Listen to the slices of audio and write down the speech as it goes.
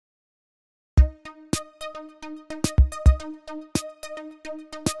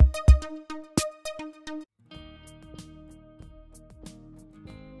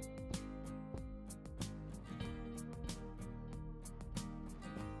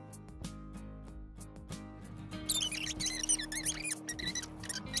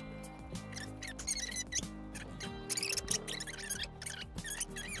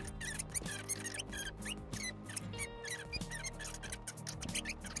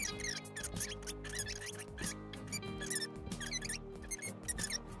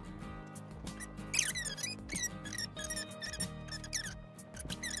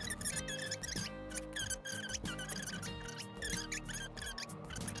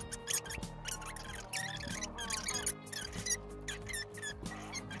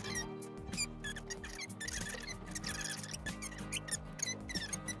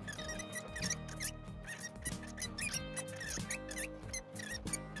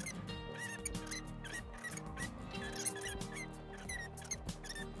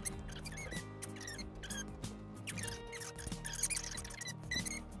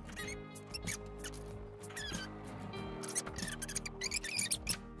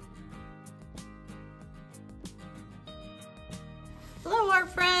Hello art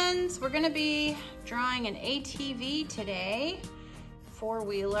friends, we're going to be drawing an ATV today,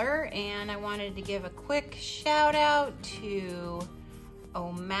 four-wheeler, and I wanted to give a quick shout out to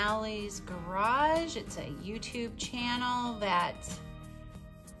O'Malley's Garage. It's a YouTube channel that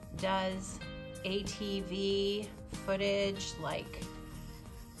does ATV footage, like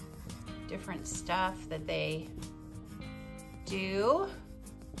different stuff that they do.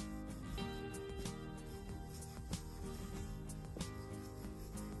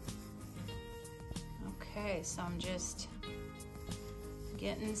 Okay, so I'm just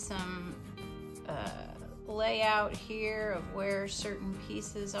getting some layout here of where certain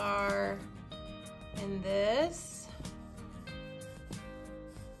pieces are in this,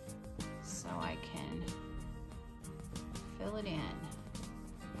 so I can fill it in.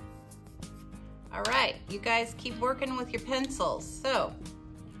 All right, you guys keep working with your pencils. So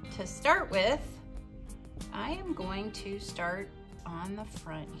to start with, I am going to start on the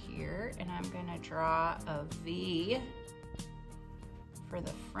front here, and I'm going to draw a V for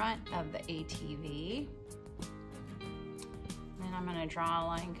the front of the ATV. Then I'm going to draw a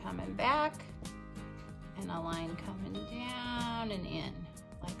line coming back and a line coming down and in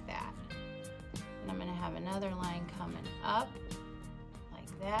like that. And I'm going to have another line coming up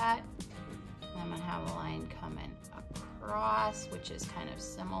like that. And I'm going to have a line coming across, which is kind of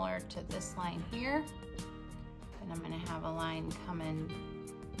similar to this line here. And I'm going to have a line coming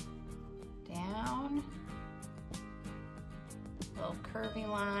down, little curvy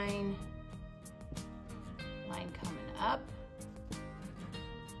line, line coming up,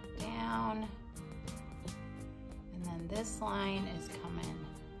 down, and then this line is coming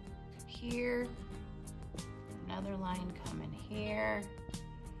here, another line coming here,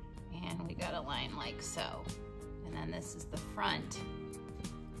 and we got a line like so. And then this is the front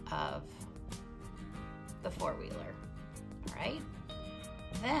of the four-wheeler. All right,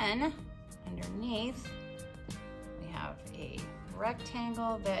 then underneath we have a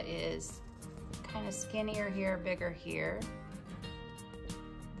rectangle that is kind of skinnier here, bigger here.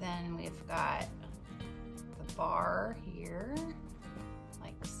 Then we've got the bar here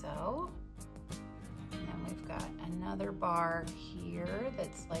like so, and then we've got another bar here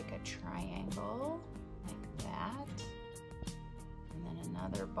that's like a triangle like that, and then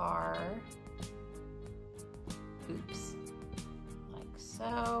another bar, oops, like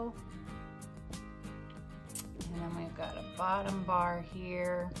so. And then we've got a bottom bar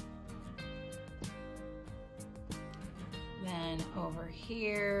here. Then over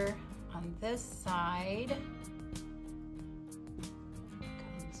here on this side,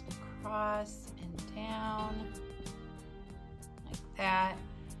 comes across and down like that.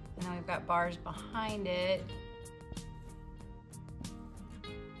 And then we've got bars behind it.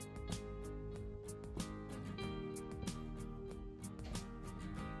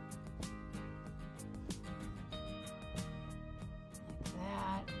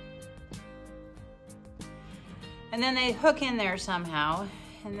 And then they hook in there somehow.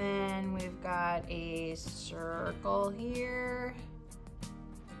 And then we've got a circle here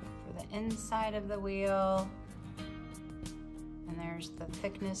for the inside of the wheel. And there's the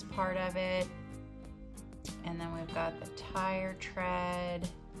thickness part of it. And then we've got the tire tread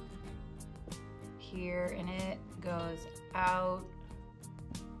here, and it goes out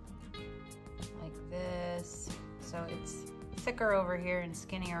like this. So it's thicker over here and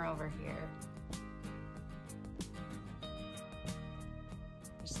skinnier over here.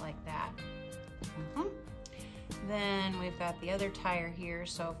 Like that. then we've got the other tire here.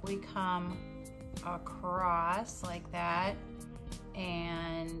 So if we come across like that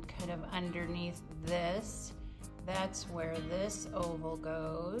and kind of underneath this, that's where this oval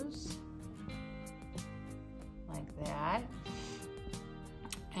goes, like that.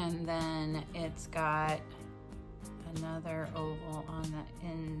 And then it's got another oval on the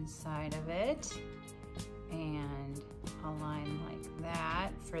inside of it, and a line like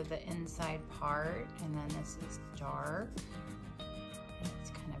that for the inside part. And then this is dark, and it's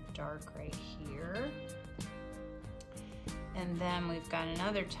kind of dark right here. And then we've got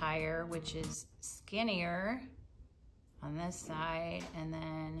another tire which is skinnier on this side, and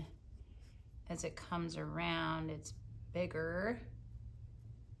then as it comes around it's bigger,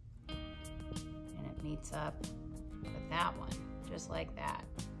 and it meets up with that one, just like that.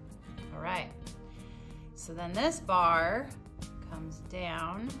 All right, so then this bar comes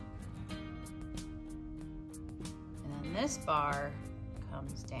down, and then this bar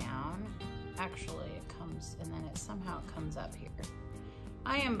comes down. Actually, it comes, and then it somehow comes up here.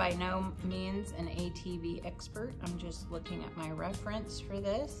 I am by no means an ATV expert. I'm just looking at my reference for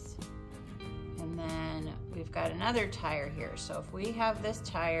this. And then we've got another tire here. So if we have this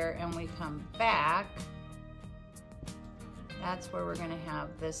tire and we come back, that's where we're gonna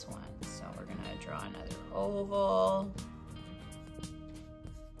have this one. So we're gonna draw another oval.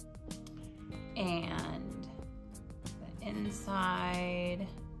 And the inside,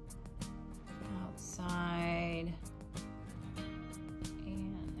 outside,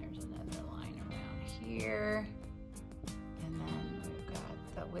 and there's another line around here. And then we've got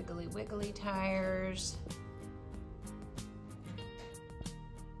the wiggly tires,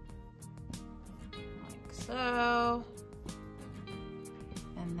 like so.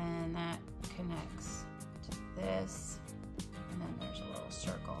 And then that connects to this. And then there's a little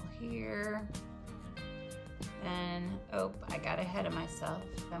circle here. And, oh, I got ahead of myself.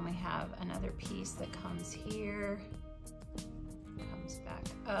 Then we have another piece that comes here, comes back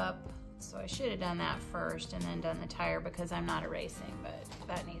up. So I should have done that first and then done the tire because I'm not erasing, but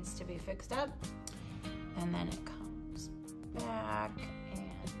that needs to be fixed up. And then it comes back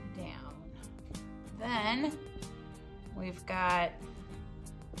and down. Then we've got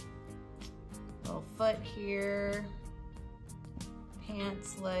a little foot here,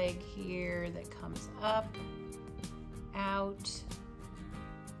 pants leg here that comes up, out,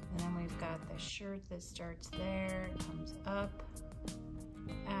 and then we've got the shirt that starts there, comes up,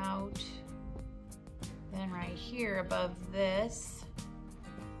 out. Then right here above this,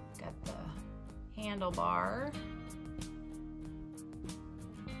 got the handlebar,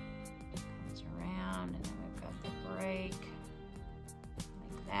 comes around, and then we've got the brake,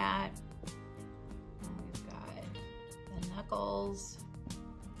 like that. And we've got the knuckles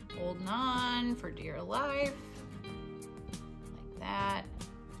holding on for dear life, like that.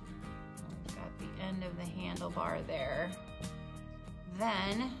 And we've got the end of the handlebar there.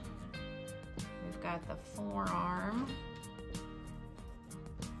 Then we've got the forearm,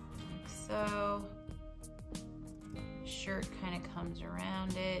 like so. Shirt kind of comes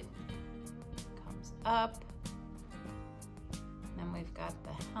around it, comes up. Then we've got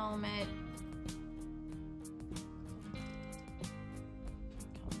the helmet,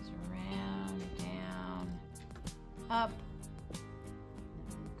 comes around, down, up.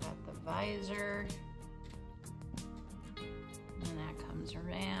 Then we've got the visor, and that comes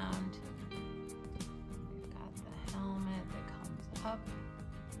around. We've got the helmet that comes up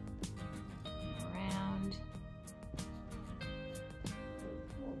and around.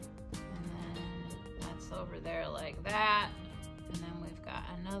 And then that's over there like that. And then we've got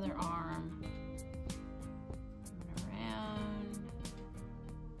another arm coming around.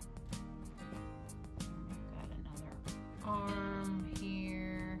 And we've got another arm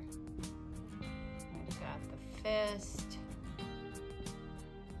here. We've got the fist.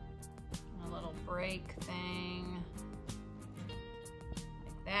 A little brake thing,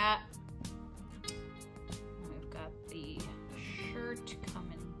 like that. And we've got the shirt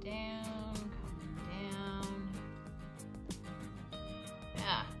coming down,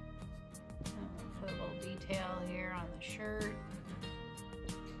 Yeah. And we'll put a little detail here on the shirt.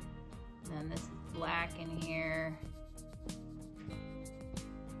 And then this is black in here.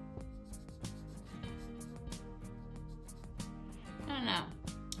 I don't know.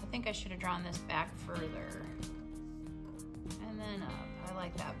 I think I should have drawn this back further. And then up. I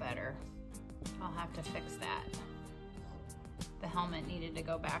like that better. I'll have to fix that. The helmet needed to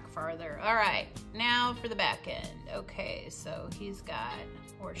go back farther. All right, now for the back end. Okay, so he's got,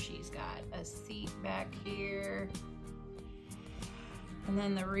 or she's got, a seat back here. And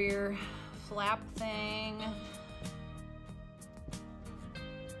then the rear flap thing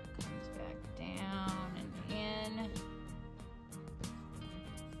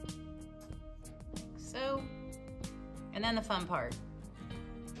And then the fun part.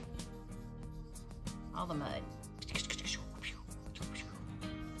 All the mud.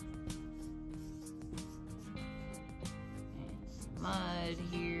 And mud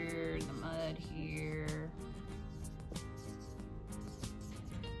here, the mud here.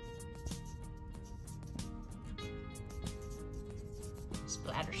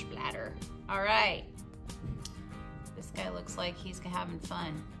 Splatter, splatter. All right. This guy looks like he's having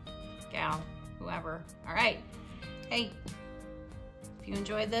fun. Gal, whoever. All right. Hey, if you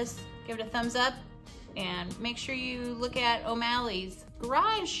enjoyed this, give it a thumbs up and make sure you look at O'Malley's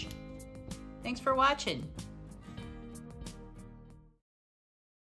Garage. Thanks for watching.